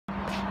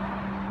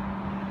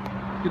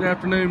Good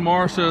afternoon,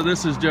 Marsha.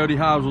 This is Jody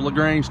Hobbs with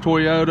LaGrange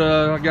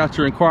Toyota. I got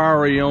your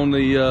inquiry on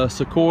the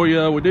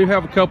Sequoia. We do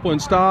have a couple in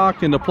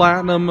stock in the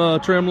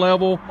platinum trim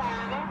level.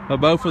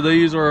 Both of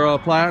these are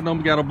platinum.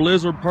 We got a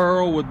blizzard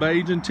pearl with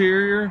beige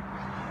interior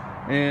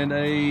and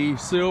a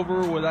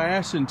silver with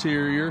ash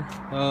interior.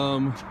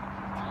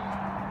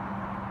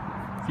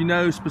 If you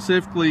know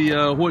specifically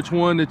which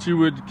one that you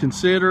would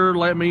consider,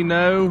 let me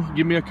know.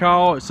 Give me a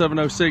call at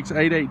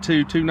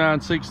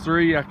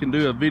 706-882-2963. I can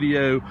do a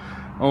video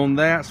on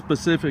that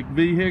specific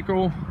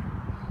vehicle.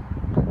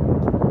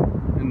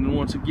 And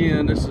once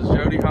again, this is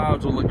Jody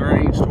Hobbs with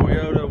LaGrange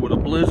Toyota with a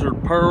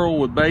blizzard pearl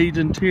with beige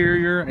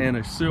interior and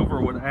a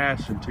silver with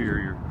ash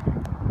interior.